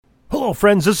Hello,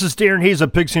 friends. This is Darren Hayes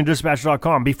of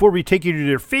PigskinDispatch.com. Before we take you to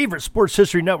your favorite Sports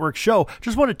History Network show,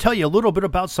 just want to tell you a little bit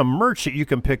about some merch that you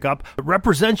can pick up that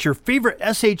represents your favorite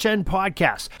SHN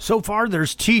podcast. So far,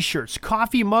 there's t-shirts,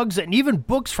 coffee mugs, and even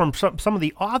books from some of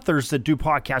the authors that do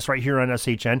podcasts right here on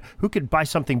SHN. Who could buy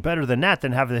something better than that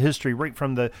than have the history right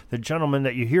from the gentleman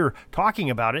that you hear talking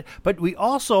about it? But we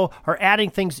also are adding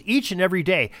things each and every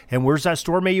day. And where's that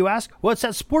store, may you ask? Well, it's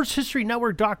at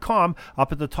SportsHistoryNetwork.com.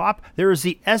 Up at the top, there is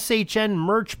the SHN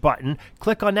merch button.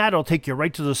 Click on that. It'll take you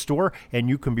right to the store, and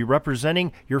you can be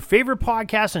representing your favorite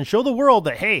podcast and show the world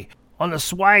that, hey, on the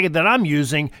swag that I'm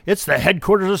using, it's the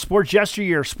headquarters of sports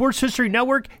yesteryear, Sports History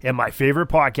Network, and my favorite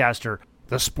podcaster,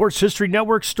 the Sports History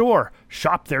Network store.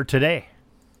 Shop there today.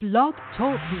 Blog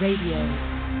Talk Radio.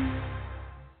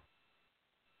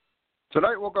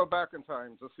 Tonight we'll go back in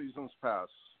time to seasons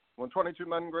past, when 22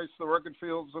 men graced the rugged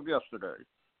fields of yesterday,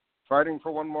 fighting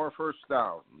for one more first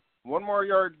down, one more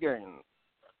yard gain,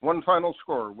 one final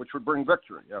score, which would bring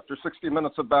victory after 60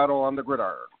 minutes of battle on the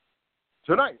gridiron.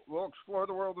 Tonight, we'll explore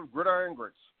the world of Gridiron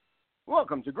Greats.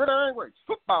 Welcome to Gridiron Greats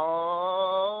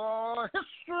Football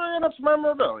History and its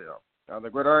Memorabilia on the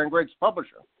Gridiron Greats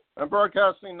Publisher and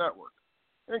Broadcasting Network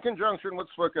in conjunction with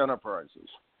Swick Enterprises.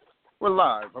 We're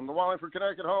live from the Wallingford,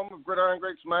 Connecticut home of Gridiron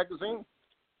Greats Magazine,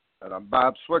 and I'm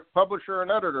Bob Swick, publisher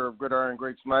and editor of Gridiron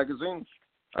Greats Magazine.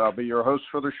 I'll be your host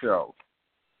for the show.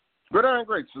 Gridiron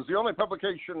Greats is the only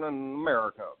publication in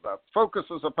America that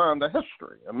focuses upon the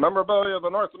history and memorabilia of the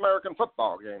North American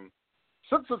football game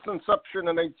since its inception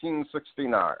in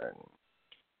 1869.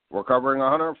 We're covering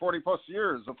 140-plus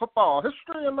years of football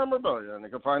history and memorabilia, and you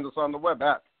can find us on the web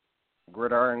at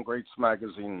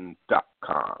gridirongreatsmagazine.com.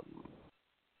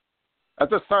 At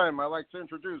this time, I'd like to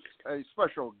introduce a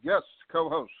special guest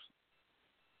co-host.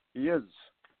 He is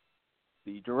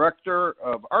the Director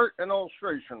of Art and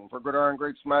Illustration for Gridiron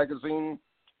Greats Magazine,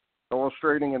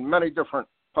 illustrating in many different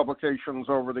publications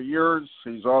over the years.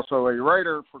 He's also a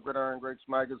writer for Gridiron Greats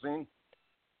Magazine.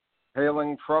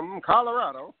 Hailing from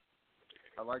Colorado,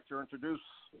 I'd like to introduce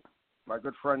my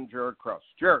good friend Jared Krause.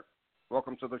 Jared,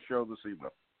 welcome to the show this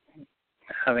evening.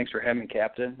 Thanks for having me,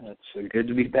 Captain. It's good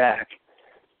to be back.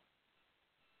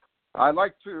 I'd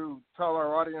like to tell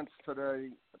our audience today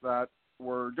that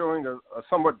we're doing a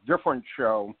somewhat different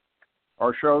show.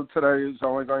 Our show today is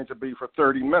only going to be for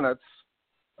 30 minutes.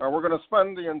 We're going to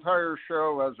spend the entire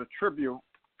show as a tribute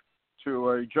to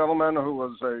a gentleman who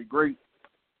was a great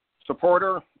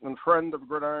supporter and friend of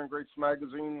Gridiron Greats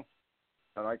Magazine,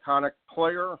 an iconic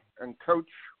player and coach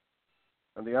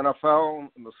in the NFL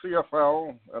and the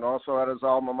CFL, and also at his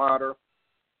alma mater.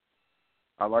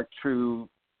 I'd like to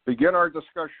begin our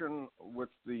discussion with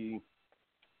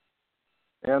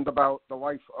about the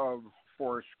life of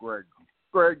Forrest Gregg.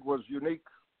 Gregg was unique.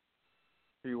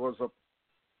 He was a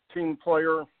team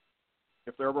player.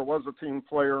 If there ever was a team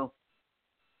player,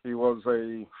 he was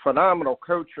a phenomenal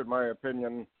coach, in my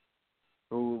opinion,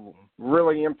 who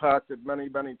really impacted many,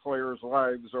 many players'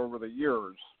 lives over the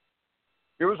years.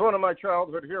 He was one of my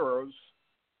childhood heroes.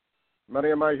 Many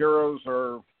of my heroes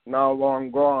are now long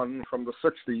gone from the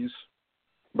 60s,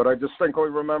 but I distinctly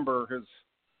remember his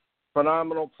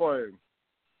phenomenal play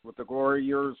with the glory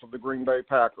years of the Green Bay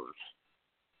Packers.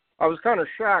 I was kind of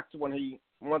shocked when he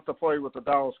went to play with the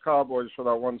Dallas Cowboys for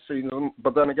that one season,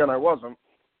 but then again I wasn't,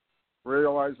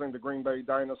 realizing the Green Bay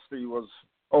dynasty was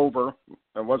over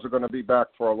and wasn't going to be back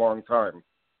for a long time.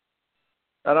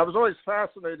 And I was always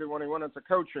fascinated when he went into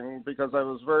coaching because I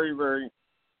was very, very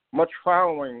much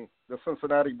following the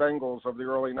Cincinnati Bengals of the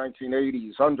early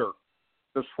 1980s under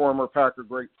this former Packer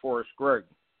great Forrest Gregg.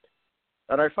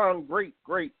 And I found great,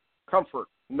 great comfort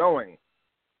knowing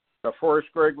that Forrest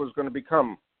Gregg was going to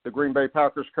become the Green Bay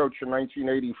Packers coach in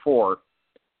 1984.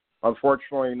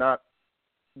 Unfortunately, not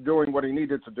doing what he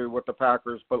needed to do with the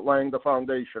Packers, but laying the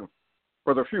foundation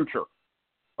for the future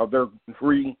of their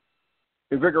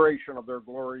reinvigoration of their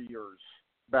glory years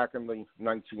back in the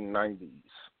 1990s.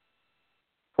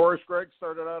 Forrest Gregg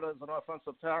started out as an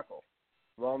offensive tackle,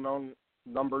 well-known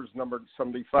numbers, number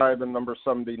 75 and number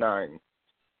 79.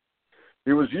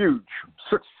 He was huge,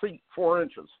 6 feet 4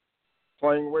 inches,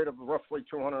 playing weight of roughly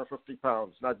 250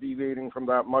 pounds, not deviating from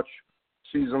that much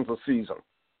season to season.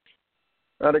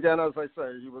 And again, as I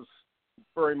say, he was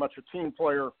very much a team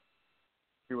player.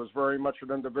 He was very much an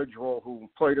individual who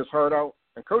played his heart out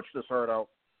and coached his heart out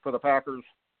for the Packers,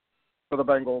 for the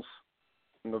Bengals,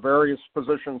 in the various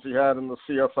positions he had in the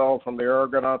CFL, from the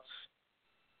Argonauts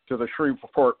to the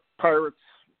Shreveport Pirates,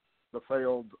 the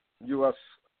failed U.S.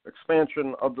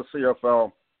 expansion of the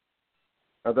CFL,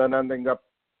 and then ending up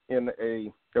in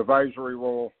a advisory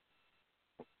role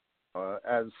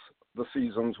as the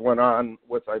seasons went on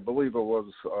with, I believe it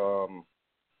was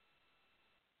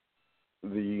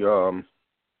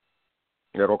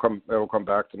it'll come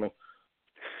back to me.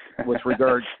 With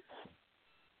regard,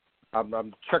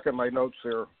 I'm checking my notes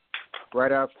here.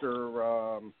 Right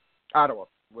after Ottawa,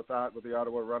 with the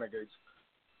Ottawa Renegades,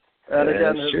 and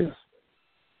again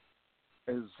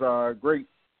his great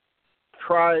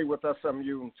try with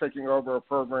SMU taking over a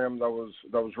program that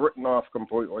was written off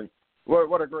completely.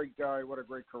 What a great guy! What a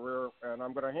great career! And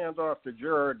I'm going to hand off to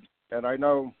Jared. And I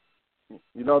know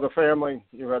you know the family.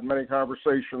 You've had many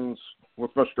conversations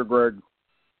with Mr. Greg.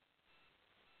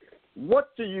 What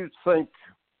do you think?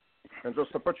 And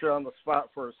just to put you on the spot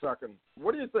for a second,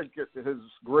 what do you think his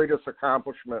greatest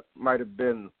accomplishment might have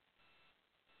been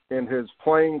in his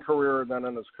playing career than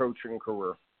in his coaching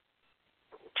career?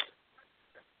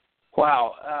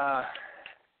 Wow.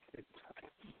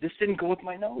 This didn't go with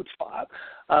my notes, Bob.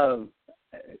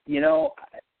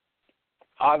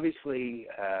 Obviously,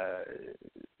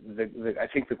 I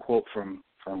think the quote from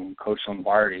Coach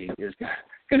Lombardi is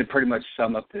going to pretty much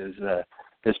sum up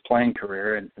his playing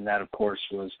career, and that, of course,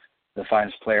 was the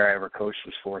finest player I ever coached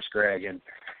was Forrest Gregg.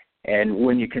 And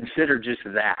when you consider just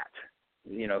that,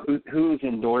 who's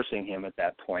endorsing him at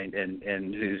that point, and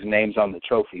whose name's on the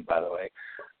trophy, by the way,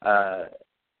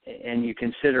 and you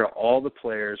consider all the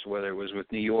players, whether it was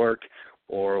with New York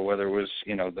or whether it was,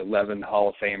 the 11 Hall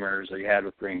of Famers that you had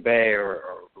with Green Bay or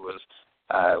it was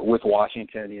with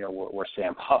Washington, where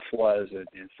Sam Huff was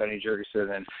and Sonny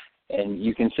Jurgensen, and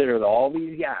you consider all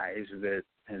these guys that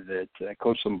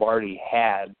Coach Lombardi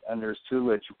had under his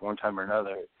tutelage one time or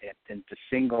another, and to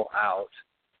single out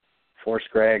Forrest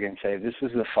Gregg and say, this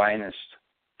is the finest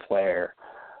player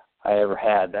I ever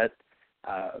had, that,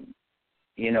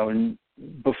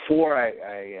 before I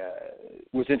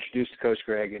was introduced to Coach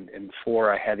Gregg and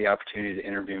before I had the opportunity to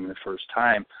interview him the first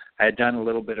time, I had done a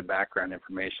little bit of background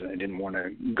information. I didn't want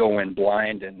to go in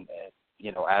blind and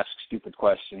ask stupid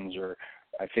questions, or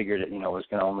I figured it was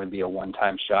going to only be a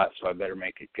one-time shot, so I better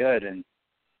make it good. And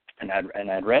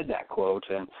I'd read that quote,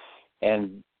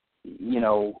 and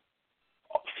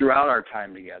throughout our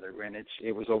time together, and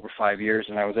it was over 5 years,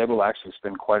 and I was able to actually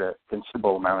spend quite a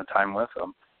considerable amount of time with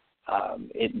him.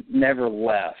 It never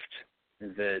left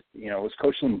that, it was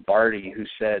Coach Lombardi who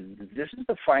said, this is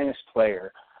the finest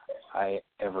player I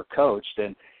ever coached.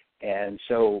 And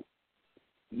so,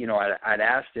 I'd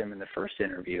asked him in the first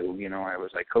interview, I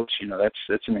was like, Coach,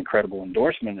 that's an incredible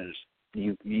endorsement.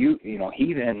 He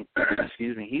then,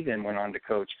 he then went on to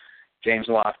coach James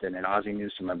Lofton and Ozzie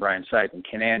Newsome and Brian Sipe and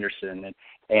Ken Anderson and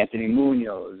Anthony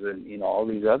Munoz and, all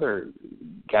these other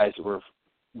guys that were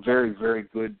very, very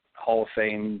good Hall of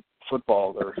Fame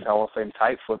football or Hall of Fame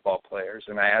type football players.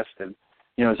 And I asked him,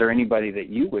 is there anybody that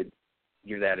you would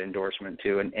give that endorsement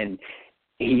to? And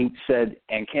he said,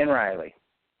 and Ken Riley.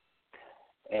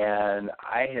 And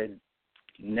I had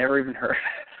never even heard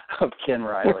of Ken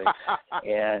Riley.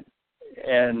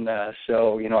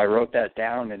 So, I wrote that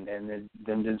down and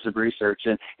then did some research.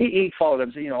 And he followed up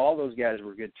and said, all those guys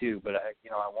were good too, but I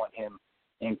want him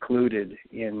included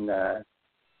in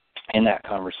that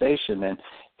conversation.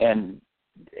 And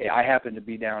I happened to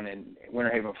be down in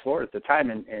Winter Haven, Florida at the time,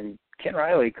 and Ken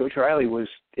Riley, Coach Riley, was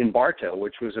in Bartow,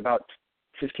 which was about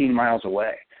 15 miles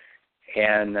away,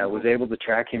 and was able to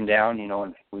track him down,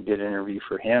 and we did an interview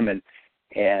for him, and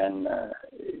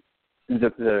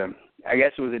the I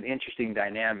guess it was an interesting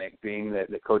dynamic, being that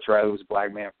Coach Riley was a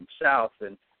black man from the South,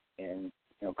 and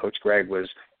Coach Gregg was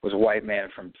a white man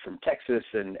from Texas,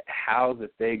 and how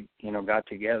that they got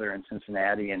together in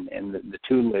Cincinnati, and the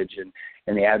tutelage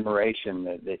and the admiration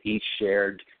that each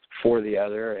shared for the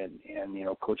other, and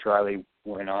Coach Riley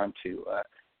went on to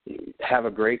have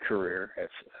a great career at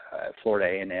Florida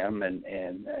A&M, and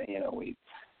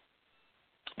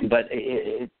but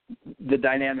the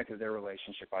dynamic of their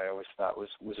relationship I always thought was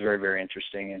very, very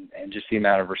interesting, and just the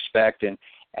amount of respect. And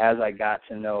as I got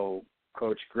to know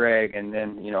Coach Gregg, and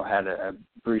then had a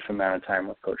brief amount of time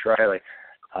with Coach Riley,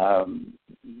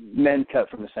 men cut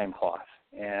from the same cloth,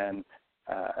 and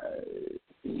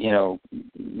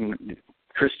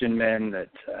Christian men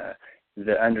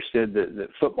that understood that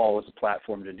football was a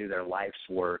platform to do their life's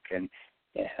work, and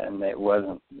it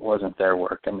wasn't their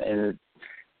work. And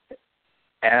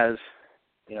as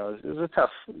it was a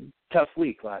tough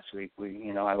week last week.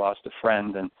 I lost a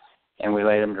friend, and we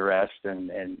laid him to rest, and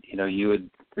you had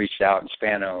reached out in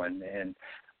Spano, and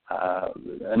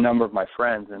a number of my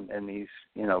friends, and these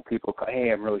people,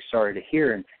 hey, I'm really sorry to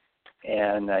hear,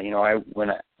 and I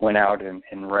went out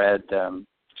and read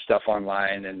stuff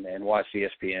online and watched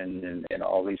ESPN and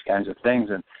all these kinds of things,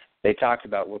 and we'll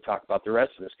talk about the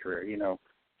rest of his career,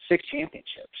 6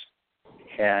 championships,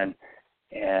 and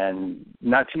And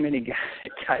not too many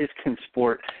guys can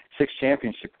sport 6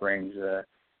 championship rings.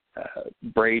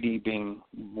 Brady being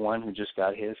one who just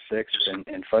got his 6th,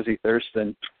 and Fuzzy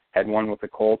Thurston had one with the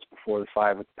Colts before the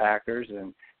 5 with the Packers,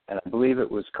 and I believe it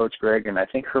was Coach Gregg and I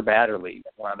think Herb Adderley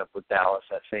wound up with Dallas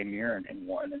that same year and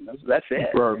won, and that's it.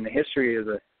 Right. In the history of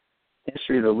the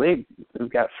league, we've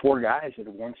got 4 guys that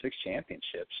have won 6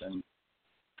 championships, and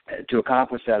to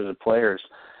accomplish that as a player,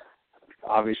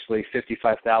 obviously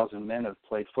 55,000 men have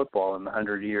played football in the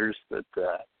 100 years that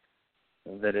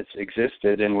it's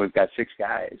existed, and we've got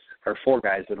 4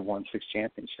 guys that have won 6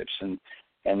 championships, and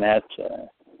that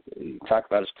you talk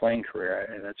about his playing career,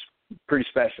 and that's pretty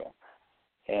special.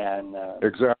 And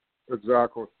exactly.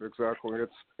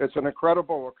 It's an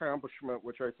incredible accomplishment,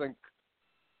 which I think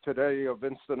today of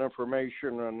instant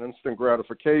information and instant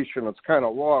gratification, it's kind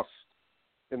of lost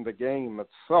in the game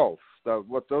itself.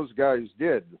 What those guys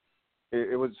did,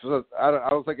 it was I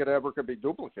don't think it ever could be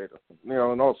duplicated. In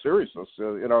all seriousness,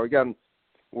 again,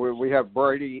 we have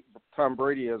Tom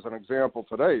Brady as an example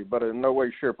today, but in no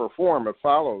way, shape, or form it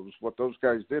follows what those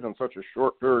guys did in such a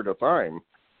short period of time.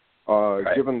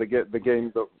 Right. Given the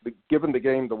game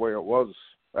the way it was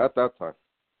at that time.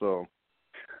 So,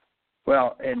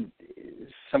 well, and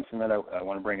something that I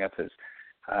want to bring up is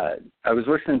I was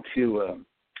listening to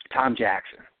Tom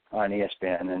Jackson on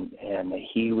ESPN, and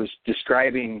he was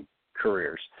describing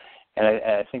careers, and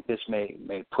I think this may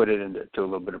put it into a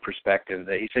little bit of perspective.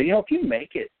 That he said, if you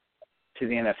make it to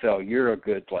the NFL, you're a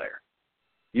good player.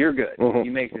 You're good. Mm-hmm.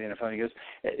 You make it to the NFL. He goes,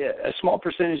 a small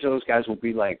percentage of those guys will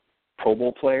be like Pro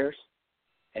Bowl players,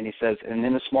 and he says, and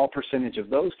then a small percentage of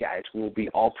those guys will be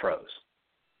all pros,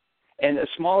 and a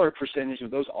smaller percentage of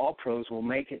those all pros will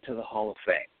make it to the Hall of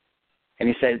Fame. And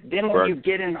he said, then when you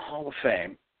get in the Hall of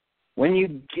Fame,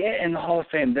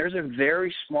 there's a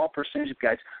very small percentage of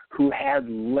guys who had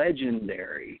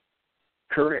legendary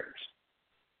careers,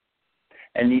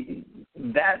 and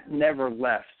that never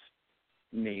left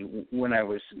me when I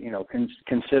was,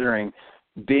 considering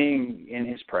being in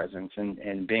his presence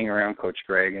and being around Coach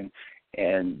Gregg,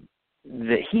 and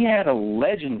that he had a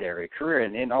legendary career,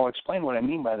 and I'll explain what I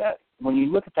mean by that. When you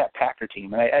look at that Packer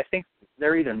team, and I think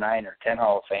they're either 9 or 10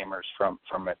 Hall of Famers from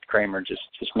it. Kramer just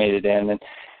made it in,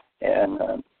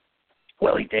 and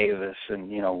Willie Davis,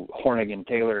 and Hornigan,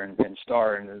 Taylor, and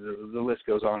Starr, and the list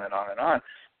goes on and on and on.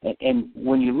 And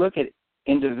when you look at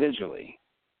individually,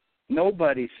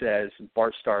 nobody says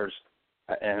Bart Starr's,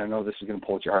 and I know this is going to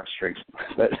pull at your heartstrings,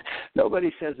 but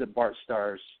nobody says that Bart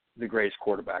Starr's the greatest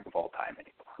quarterback of all time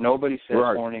anymore. Nobody says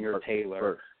Horning or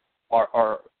Taylor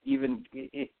are even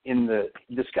in the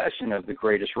discussion of the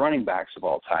greatest running backs of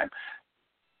all time.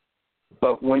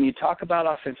 But when you talk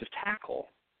about offensive tackle,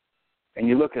 and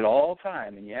you look at all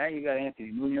time, and you got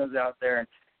Anthony Munoz out there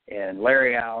and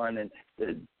Larry Allen, and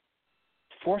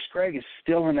Forrest Gregg is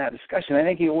still in that discussion. I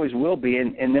think he always will be.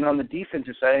 And then on the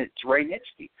defensive side, it's Ray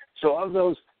Nitschke. So of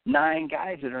those 9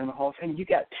 guys that are in the Hall of Fame, you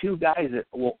got 2 guys that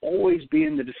will always be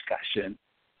in the discussion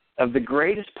of the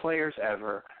greatest players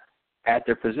ever at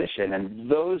their position,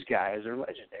 and those guys are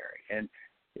legendary. And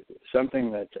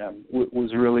something that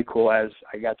was really cool as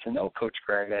I got to know Coach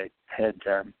Gregg, I had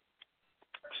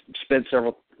spent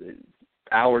several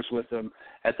hours with them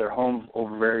at their home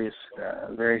over various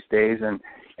days, and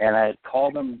I had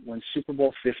called them when Super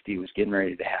Bowl 50 was getting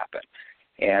ready to happen,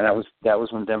 and that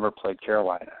was when Denver played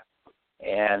Carolina.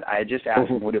 And I just asked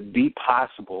them, would it be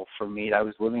possible for me, I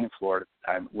was living in Florida at the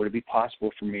time, would it be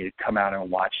possible for me to come out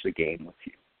and watch the game with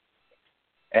you?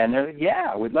 And they're like,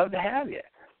 yeah, we'd love to have you.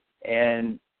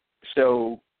 And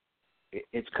so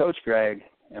it's Coach Gregg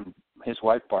and his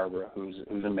wife Barbara, who's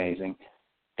amazing,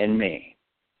 and me.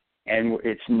 And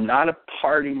it's not a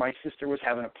party. My sister was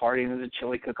having a party, and there's a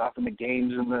chili cook-off in the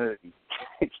games and the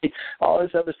all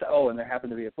this other stuff. Oh, and there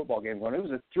happened to be a football game going. It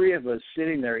was the 3 of us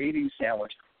sitting there eating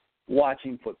sandwich,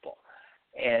 watching football.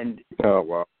 And oh,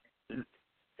 wow.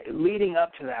 Leading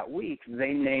up to that week,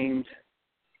 they named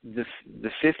the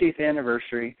 50th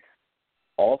anniversary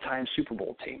all-time Super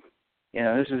Bowl team.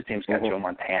 This is a team's got Joe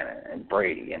Montana and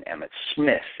Brady and Emmitt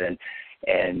Smith and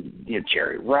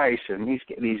Jerry Rice and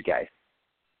these guys.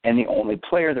 And the only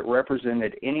player that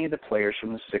represented any of the players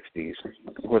from the 60s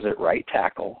was at right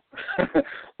tackle,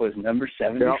 was number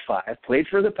 75, played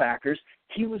for the Packers.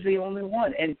 He was the only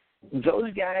one. And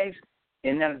those guys,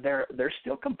 in that they're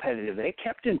still competitive. They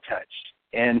kept in touch.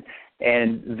 And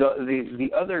the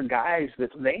other guys that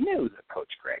they knew that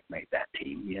Coach Gregg made that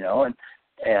team,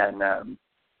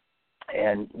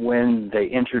 and when they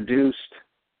introduced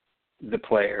the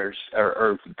players,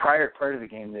 or prior to the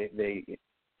game, they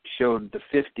showed the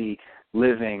 50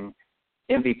 living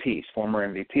MVPs, former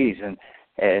MVPs,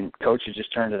 And Coach had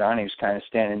just turned it on. He was kind of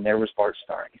standing there. Was Bart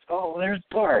Starr? He's, oh, there's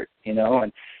Bart, you know.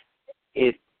 And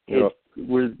it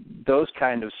were those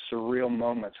kind of surreal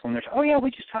moments when they're, oh yeah,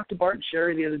 we just talked to Bart and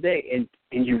Sherry the other day,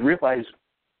 and you realize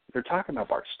they're talking about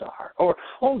Bart Starr, or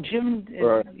Jim,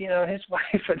 and, you know, his wife,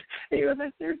 and you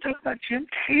know, they're talking about Jim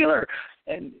Taylor,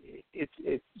 and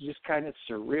it's just kind of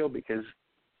surreal because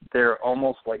they're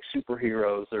almost like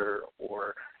superheroes,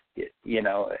 or you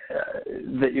know,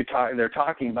 that they're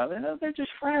talking about. They're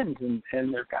just friends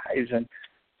and they're guys, and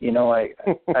you know,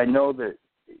 I know that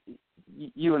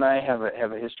you and I have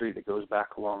a history that goes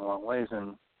back a long ways,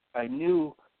 and I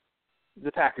knew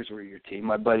the Packers were your team.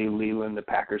 My buddy Leland, the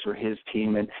Packers were his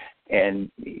team,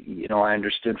 and you know, I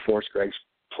understood Forrest Gregg's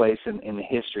place in the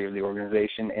history of the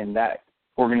organization, and that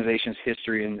organization's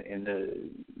history in the,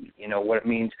 you know, what it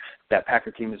means that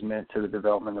Packer team has meant to the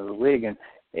development of the league, and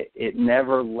it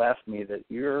never left me that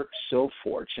you're so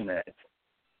fortunate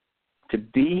to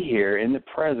be here in the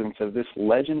presence of this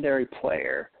legendary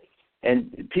player.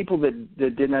 And people that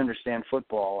didn't understand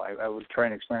football, I would try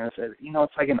and explain it as, you know,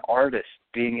 it's like an artist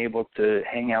being able to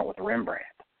hang out with Rembrandt,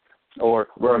 or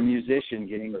a musician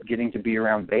getting to be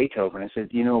around Beethoven. I said,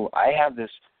 you know, I have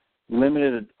this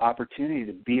limited opportunity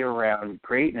to be around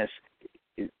greatness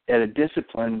at a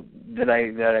discipline that I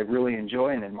really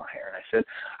enjoy and admire. And I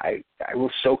said, I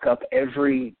will soak up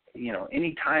every, you know,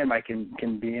 any time I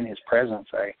can be in his presence.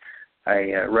 I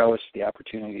relish the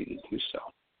opportunity to do so.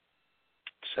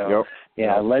 So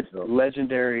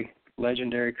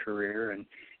legendary career, and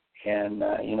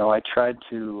you know, I tried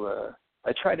to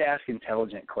ask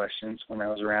intelligent questions when I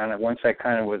was around. And once I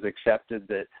kind of was accepted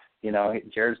that, you know,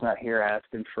 Jared's not here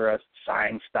asking for us to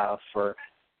sign stuff, that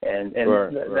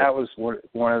was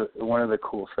one of the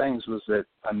cool things, was that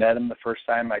I met him the first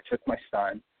time I took my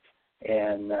son,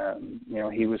 and you know,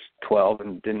 he was 12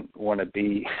 and didn't want to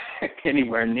be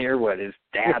anywhere near what his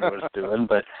dad was doing,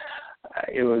 but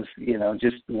it was, you know,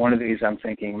 just one of these. I'm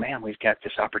thinking, man, we've got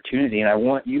this opportunity, and I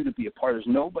want you to be a part. There's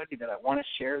nobody that I want to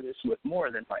share this with more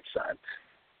than my son.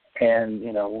 And,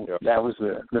 you know, that was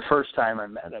the first time I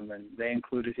met him, and they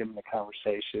included him in the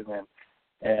conversation.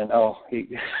 And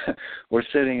we're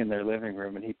sitting in their living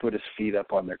room, and he put his feet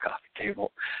up on their coffee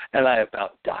table, and I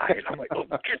about died. I'm like, oh,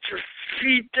 get your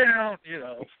feet down, you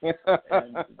know.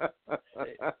 And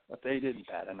they didn't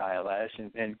bat an eyelash,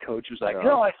 and Coach was like,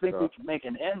 no, I think we can make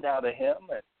an end out of him.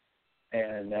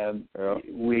 And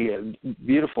we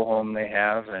beautiful home they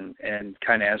have, and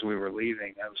kind of as we were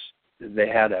leaving, they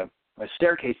had a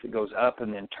staircase that goes up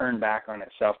and then turned back on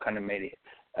itself, kind of made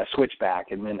a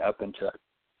switchback, and then up into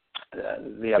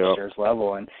the upstairs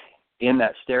level. And in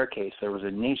that staircase there was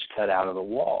a niche cut out of the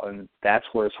wall, and that's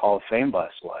where his Hall of Fame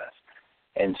bus was.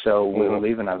 And so we were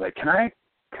leaving, I was like, can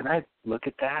I look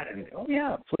at that? And oh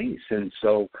yeah, please. And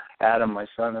so Adam, my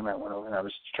son, and I went over, and I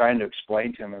was trying to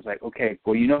explain to him, I was like, okay,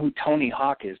 well, you know who Tony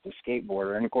Hawk is, the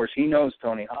skateboarder, and of course he knows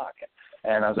Tony Hawk.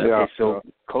 And I was like, okay, so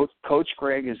Coach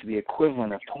Gregg is the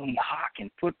equivalent of Tony Hawk in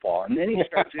football. And then he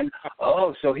starts in,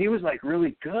 so he was like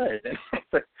really good. And I was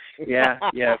like,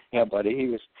 yeah, buddy,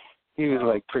 he was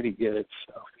like pretty good.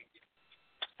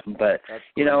 So, but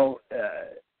you know,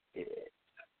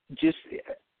 just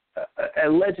a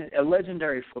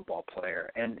legendary football player,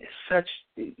 and such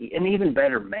an even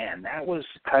better man. That was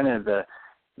kind of the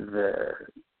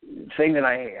thing that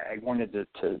I wanted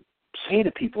to say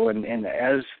to people, and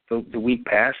as the week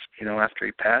passed, you know, after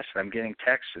he passed, I'm getting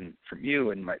texts from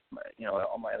you and my you know,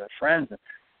 all my other friends, and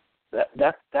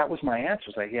that was my answer.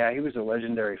 It's like, yeah, he was a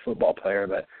legendary football player,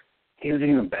 but he was an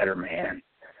even better man.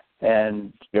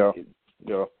 And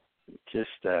just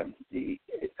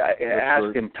I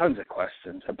asked him tons of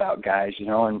questions about guys, you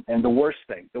know, and the worst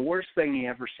thing he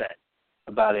ever said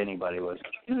about anybody was,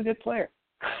 he was a good player.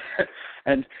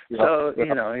 And so,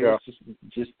 you know, he was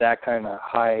just that kind of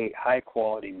high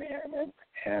quality man,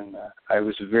 and I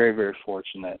was very, very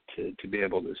fortunate to be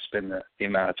able to spend the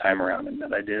amount of time around him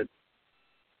that I did.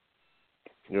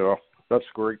 Yeah, that's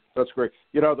great.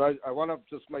 You know, I want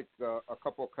to just make a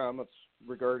couple of comments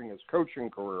regarding his coaching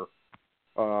career.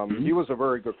 He was a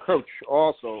very good coach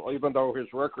also, even though his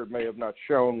record may have not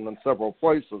shown in several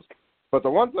places. But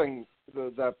the one thing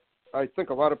that I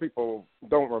think a lot of people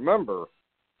don't remember,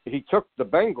 he took the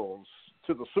Bengals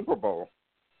to the Super Bowl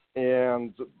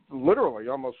and literally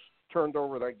almost turned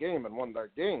over that game and won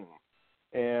that game.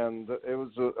 And it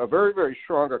was a very, very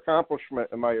strong accomplishment,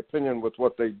 in my opinion, with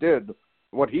what he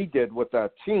did with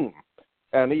that team.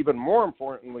 And even more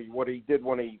importantly, what he did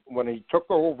when he took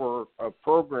over a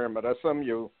program at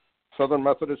SMU, Southern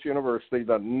Methodist University,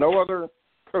 that no other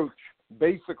coach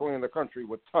basically in the country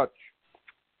would touch.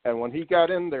 And when he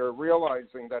got in there,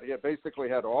 realizing that he had basically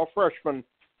had all freshmen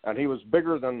and he was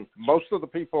bigger than most of the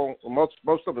people,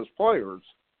 most of his players.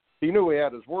 He knew he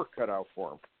had his work cut out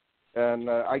for him. And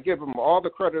I give him all the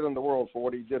credit in the world for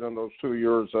what he did in those 2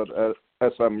 years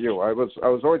at SMU. I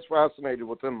was always fascinated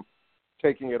with him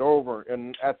taking it over.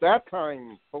 And at that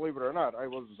time, believe it or not, I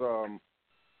was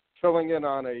filling in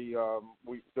on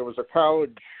there was a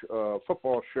college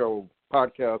football show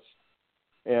podcast,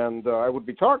 and I would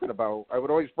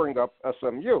always bring up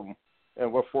SMU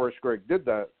and what Forrest Gregg did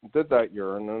that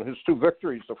year. And then his 2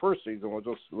 victories the first season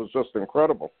was just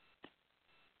incredible.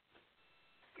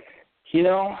 You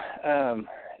know,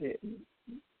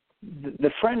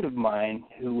 the friend of mine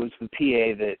who was the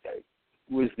PA that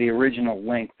was the original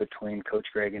link between Coach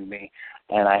Gregg and me,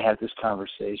 and I had this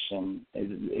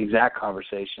exact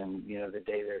conversation, you know, the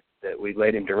day that we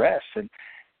laid him to rest.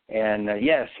 And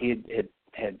yes, he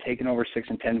had taken over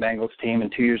 6-10 Bengals team,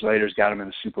 and 2 years later has got him in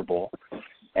the Super Bowl.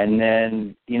 And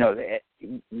then, you know,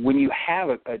 when you have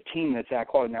a team that's that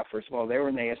quality, now, first of all, they were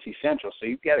in the AFC Central, so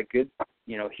you've got a good,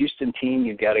 you know, Houston team.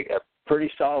 You've got a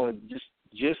pretty solid,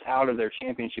 just out of their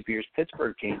championship years,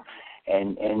 Pittsburgh team,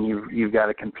 and you've got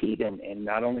to compete. And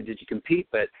not only did you compete,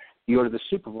 but you go to the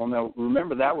Super Bowl. Now,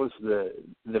 remember, that was the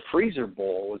Freezer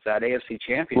Bowl, was that AFC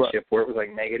Championship, right, where it was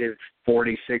like negative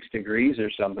 46 degrees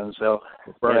or something. So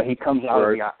right, you know, he comes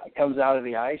out of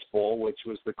the Ice Bowl, which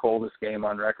was the coldest game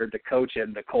on record, to coach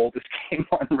in the coldest game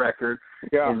on record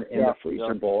in the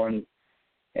Freezer Bowl,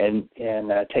 and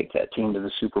take that team to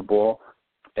the Super Bowl.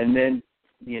 And then,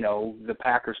 you know, the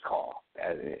Packers call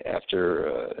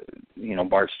after you know,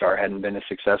 Bart Starr hadn't been as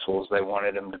successful as they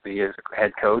wanted him to be as a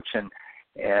head coach,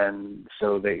 and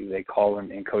so they call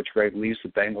him, and Coach Gregg leaves the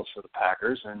Bengals for the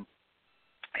Packers,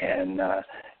 and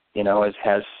you know,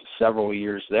 has several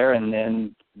years there, and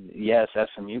then yes,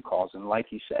 SMU calls him. Like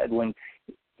he said, when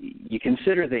you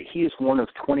consider that he is one of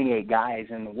 28 guys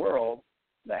in the world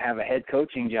that have a head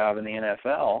coaching job in the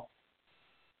NFL,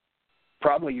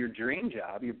 probably your dream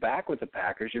job, you're back with the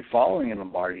Packers, you're following in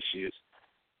Lombardi's shoes,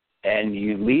 and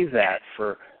you leave that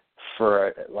for,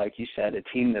 like you said, a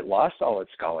team that lost all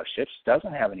its scholarships,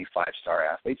 doesn't have any 5-star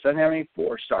athletes, doesn't have any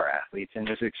 4-star athletes, and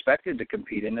is expected to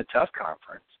compete in a tough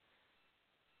conference.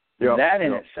 Yep, that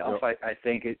in itself, yep. I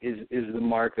think, is the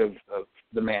mark of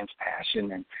the man's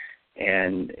passion.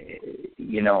 And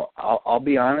you know, I'll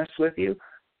be honest with you,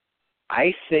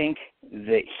 I think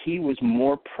that he was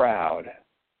more proud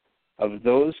of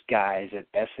those guys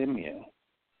at SMU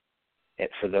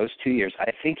for those 2 years.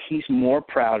 I think he's more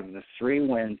proud of the 3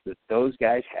 wins that those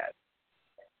guys had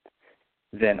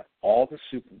than all the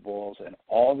Super Bowls and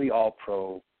all the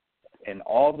All-Pro and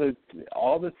all the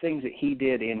things that he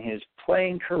did in his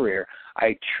playing career.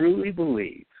 I truly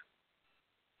believe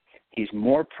he's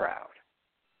more proud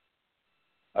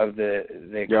of the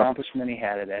accomplishment he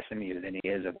had at SMU than he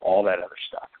is of all that other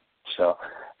stuff. So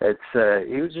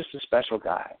he was just a special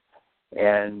guy.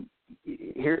 And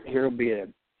here'll be a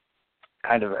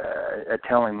kind of a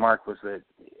telling mark, was that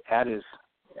at his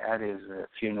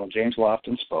funeral, James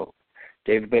Lofton spoke,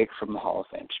 David Baker from the Hall of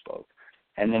Fame spoke,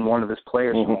 and then one of his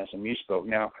players from SMU spoke.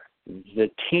 Now, the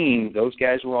team, those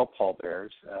guys were all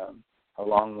pallbearers,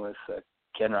 along with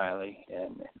Ken Riley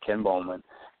and Ken Bowman,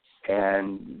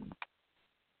 and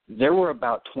there were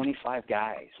about 25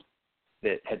 guys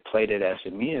that had played at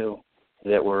SMU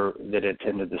that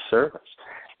attended the service.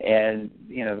 And,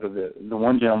 you know, the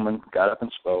one gentleman got up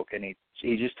and spoke, and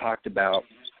he just talked about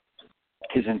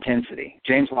his intensity.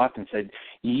 James Lofton said,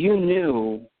 you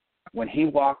knew when he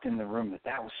walked in the room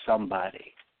that was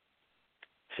somebody.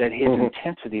 Said his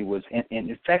intensity was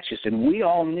infectious, and we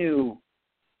all knew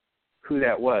who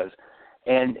that was.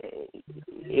 And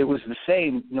it was the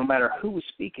same, no matter who was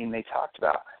speaking, they talked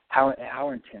about how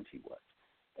intense he was.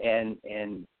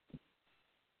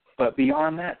 But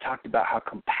beyond that, talked about how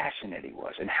compassionate he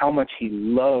was and how much he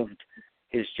loved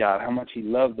his job, how much he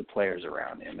loved the players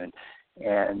around him.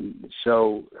 And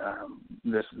so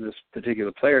this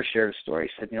particular player shared a story.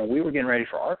 He said, you know, we were getting ready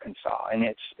for Arkansas, and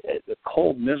it's a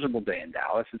cold, miserable day in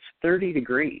Dallas. It's 30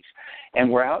 degrees,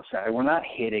 and we're outside. We're not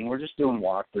hitting. We're just doing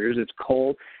walkthroughs. It's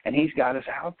cold, and he's got us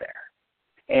out there.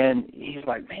 And he's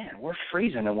like, man, we're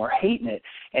freezing, and we're hating it.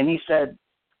 And he said,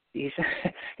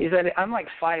 I'm like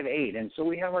 5'8", and so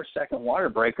we have our second water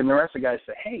break, and the rest of the guys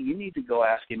said, hey, you need to go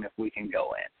ask him if we can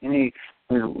go in. And he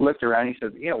looked around, and he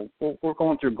said, yeah, we're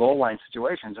going through goal line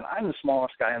situations, and I'm the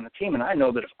smallest guy on the team, and I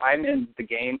know that if I'm in the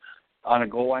game on a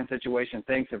goal line situation,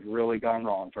 things have really gone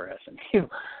wrong for SMU.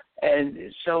 And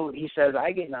so he says,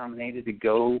 I get nominated to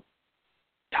go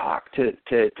talk to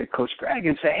Coach Greg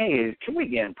and say, hey, can we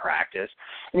get in practice?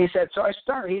 And he said, so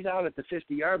he's out at the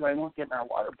 50-yard line, we're getting our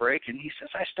water break, and he says,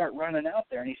 I start running out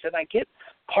there. And he said, I get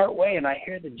part way, and I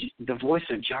hear the voice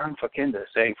of John Fakinda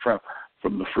saying, from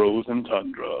the frozen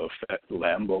tundra at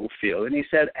Lambeau Field. And he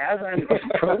said, as I'm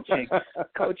approaching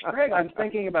Coach Greg, I'm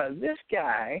thinking about this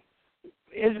guy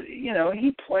is,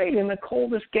 he played in the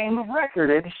coldest game of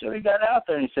record. And so he got out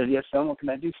there and he said, yes, son, what can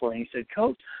I do for you? And he said,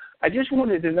 Coach, I just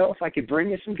wanted to know if I could bring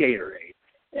you some Gatorade.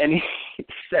 And he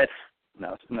said,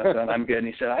 no, son, I'm good. And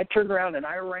he said, I turned around and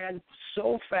I ran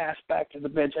so fast back to the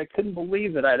bench, I couldn't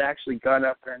believe that I'd actually gone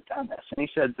up there and done this. And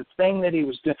he said, the thing that he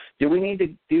was doing, do we need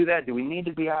to do that? Do we need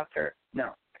to be out there?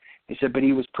 No. He said, but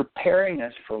he was preparing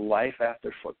us for life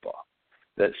after football.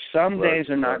 That some days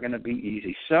are not going to be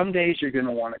easy. Some days you're going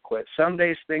to want to quit. Some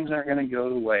days things aren't going to go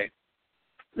the way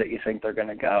that you think they're going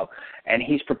to go. And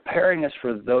he's preparing us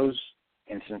for those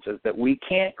instances that we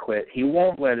can't quit. He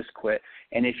won't let us quit.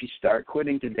 And if you start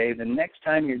quitting today, the next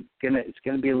time it's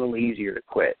going to be a little easier to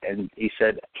quit. And he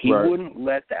said he wouldn't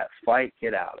let that fight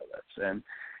get out of us.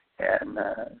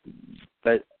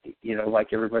 But like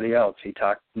everybody else, he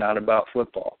talked not about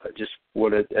football, but just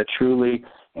what a truly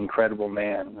incredible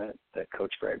man that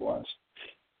Coach Greg was.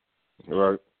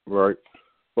 Right.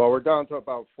 Well, we're down to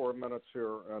about 4 minutes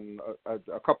here, and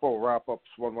a couple of wrap-ups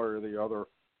one way or the other.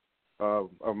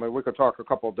 We could talk a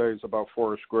couple of days about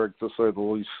Forrest Gregg, to say the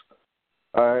least.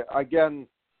 Again,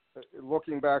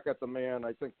 looking back at the man,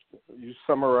 I think you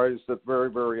summarized it very,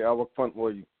 very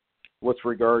eloquently with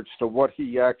regards to what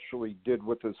he actually did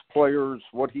with his players,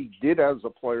 what he did as a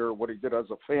player, what he did as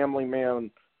a family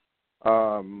man.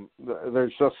 I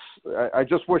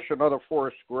just wish another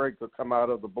Forrest Gregg could come out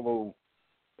of the blue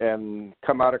and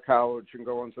come out of college and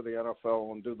go into the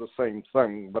NFL and do the same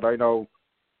thing. But I know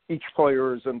each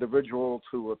player is individual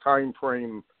to a time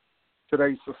frame.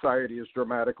 Today's society is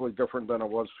dramatically different than it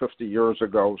was 50 years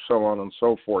ago, so on and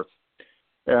so forth.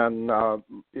 And,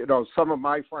 some of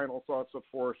my final thoughts of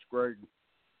Forrest Gregg,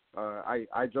 I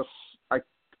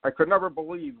could never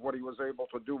believe what he was able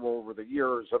to do over the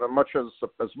years. And as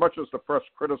much as the press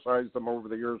criticized him over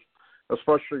the years,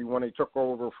 especially when he took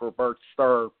over for Bart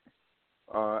Starr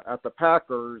at the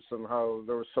Packers, and how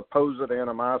there was supposed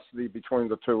animosity between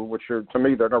the two, which to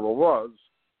me there never was,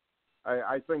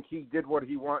 I think he did what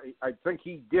he wanted. I think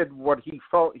he did what he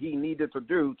felt he needed to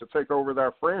do to take over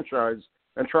that franchise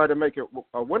and try to make it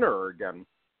a winner again.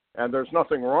 And there's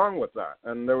nothing wrong with that.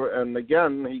 And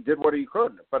again, he did what he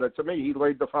could. But to me, he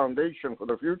laid the foundation for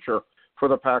the future for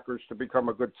the Packers to become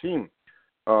a good team.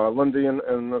 Lindy and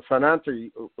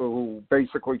Fananti, who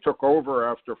basically took over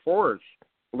after Forrest,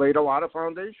 laid a lot of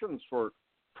foundations for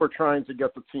trying to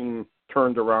get the team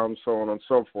turned around, so on and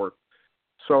so forth.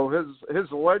 So his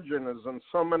legend is in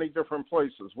so many different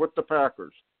places, with the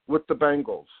Packers, with the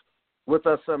Bengals, with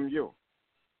SMU,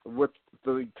 with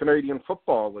the Canadian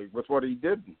Football League, with what he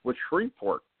did with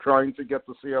Shreveport, trying to get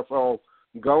the CFL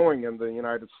going in the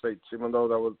United States, even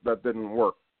though that didn't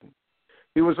work.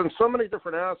 He was in so many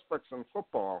different aspects in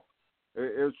football.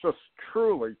 It's just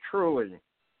truly, truly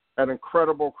an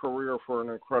incredible career for an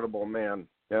incredible man.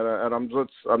 And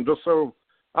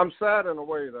I'm sad in a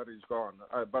way that he's gone.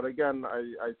 But again,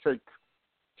 I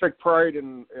take pride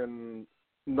in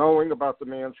knowing about the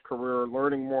man's career,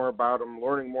 learning more about him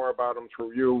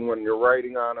through you when you're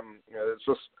writing on him. It's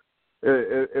just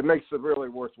it makes it really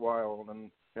worthwhile.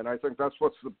 And I think that's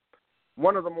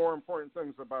one of the more important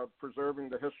things about preserving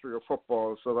the history of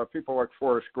football, so that people like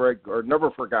Forrest Gregg are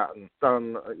never forgotten.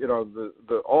 On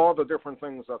all the different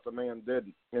things that the man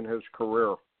did in his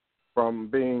career, from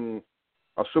being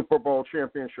a Super Bowl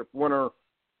championship winner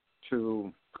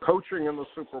to coaching in the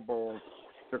Super Bowl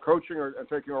to coaching and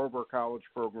taking over a college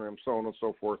program, so on and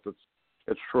so forth.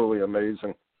 It's truly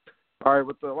amazing. All right,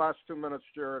 with the last 2 minutes,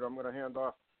 Jared, I'm going to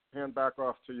hand back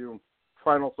off to you.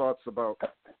 Final thoughts about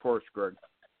Forrest Gregg.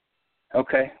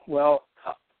 Okay. Well,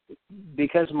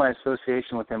 because of my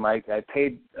association with him, I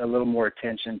paid a little more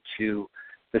attention to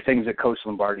the things that Coach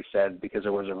Lombardi said, because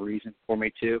there was a reason for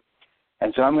me to.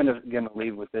 And so I'm going to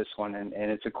leave with this one, and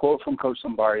it's a quote from Coach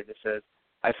Lombardi that says,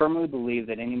 "I firmly believe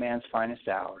that any man's finest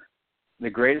hour, the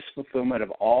greatest fulfillment of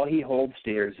all he holds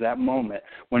dear, is that moment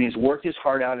when he's worked his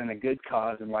heart out in a good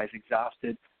cause and lies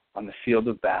exhausted on the field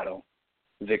of battle,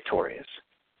 victorious."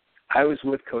 I was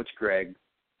with Coach Gregg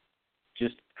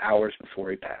just hours before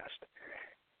he passed.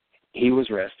 He was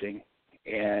resting,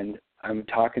 and I'm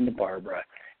talking to Barbara,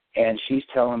 and she's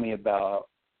telling me about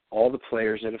all the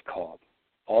players that have called,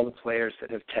 all the players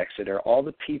that have texted her, all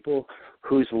the people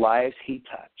whose lives he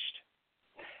touched.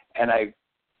 And I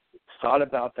thought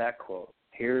about that quote.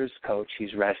 Here's Coach.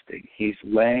 He's resting. He's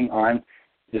laying on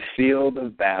the field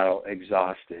of battle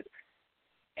exhausted.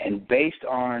 And based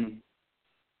on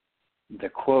the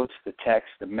quotes, the text,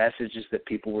 the messages that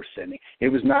people were sending, it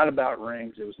was not about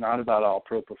rings. It was not about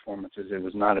all-pro performances. It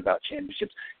was not about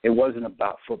championships. It wasn't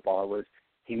about football. It was,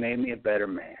 he made me a better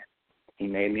man. He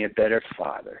made me a better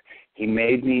father. He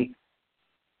made me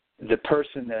the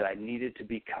person that I needed to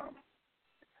become.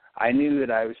 I knew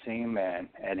that I was seeing a man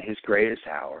at his greatest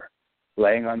hour,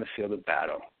 laying on the field of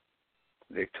battle,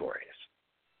 victorious.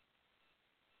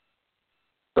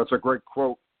 That's a great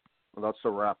quote. Well, that's a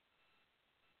wrap.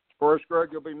 Forrest Gregg,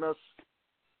 you'll be missed.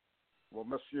 We'll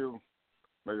miss you.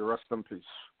 May you rest in peace.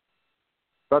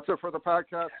 That's it for the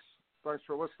podcast. Thanks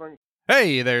for listening.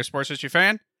 Hey there, sports history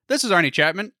fan. This is Arnie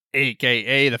Chapman,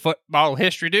 a.k.a. the Football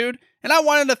History Dude, and I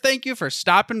wanted to thank you for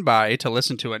stopping by to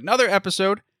listen to another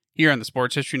episode here on the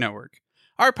Sports History Network.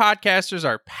 Our podcasters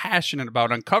are passionate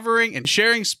about uncovering and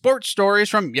sharing sports stories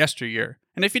from yesteryear.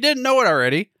 And if you didn't know it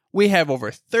already, we have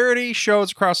over 30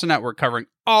 shows across the network covering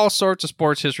all sorts of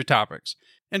sports history topics.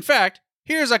 In fact,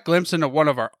 here's a glimpse into one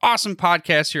of our awesome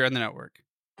podcasts here on the network.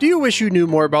 Do you wish you knew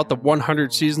more about the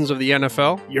 100 seasons of the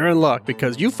NFL? You're in luck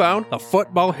because you found the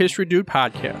Football History Dude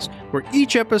podcast, where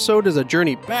each episode is a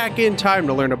journey back in time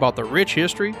to learn about the rich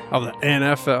history of the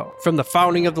NFL. From the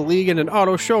founding of the league in an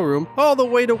auto showroom, all the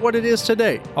way to what it is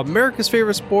today, America's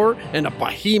favorite sport and a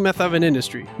behemoth of an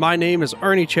industry. My name is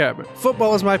Arnie Chapman.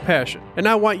 Football is my passion, and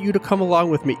I want you to come along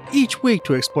with me each week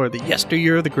to explore the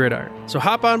yesteryear of the gridiron. So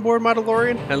hop on board my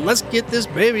DeLorean and let's get this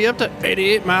baby up to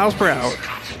 88 miles per hour.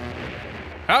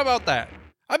 How about that?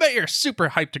 I bet you're super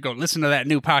hyped to go listen to that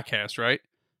new podcast, right?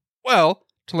 Well,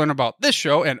 to learn about this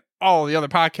show and all the other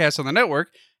podcasts on the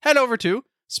network, head over to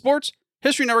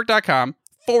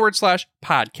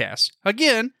sportshistorynetwork.com/podcasts.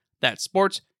 Again, that's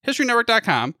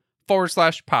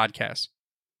sportshistorynetwork.com/podcasts.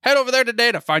 Head over there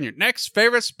today to find your next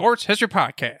favorite sports history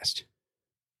podcast.